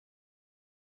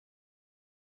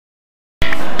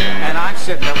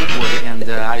sitting there with Woody, and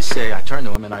I turn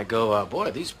to him and I go,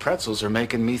 boy, these pretzels are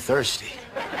making me thirsty.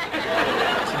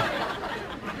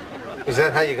 Is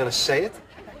that how you're gonna say it?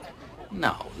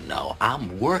 No,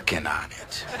 I'm working on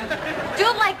it. Do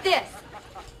it like this.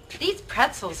 These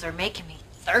pretzels are making me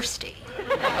thirsty.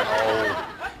 Oh,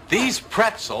 these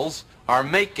pretzels are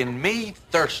making me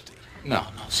thirsty. No,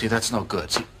 see, that's no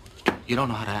good. See, you don't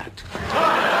know how to act.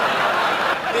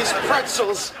 These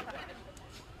pretzels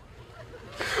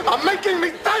are making me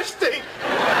thirsty!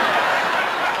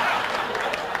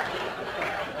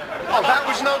 Oh, that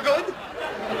was no good?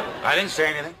 I didn't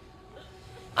say anything.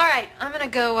 All right, I'm gonna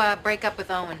go break up with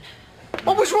Owen.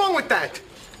 What was wrong with that?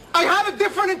 I had a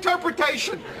different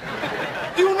interpretation.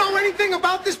 Do you know anything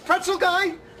about this pretzel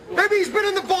guy? Maybe he's been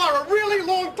in the bar a really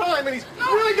long time and he's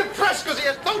really depressed because he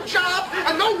has no job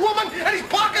and no woman and he's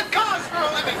parking cars for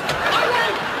a living.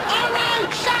 All right,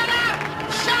 shut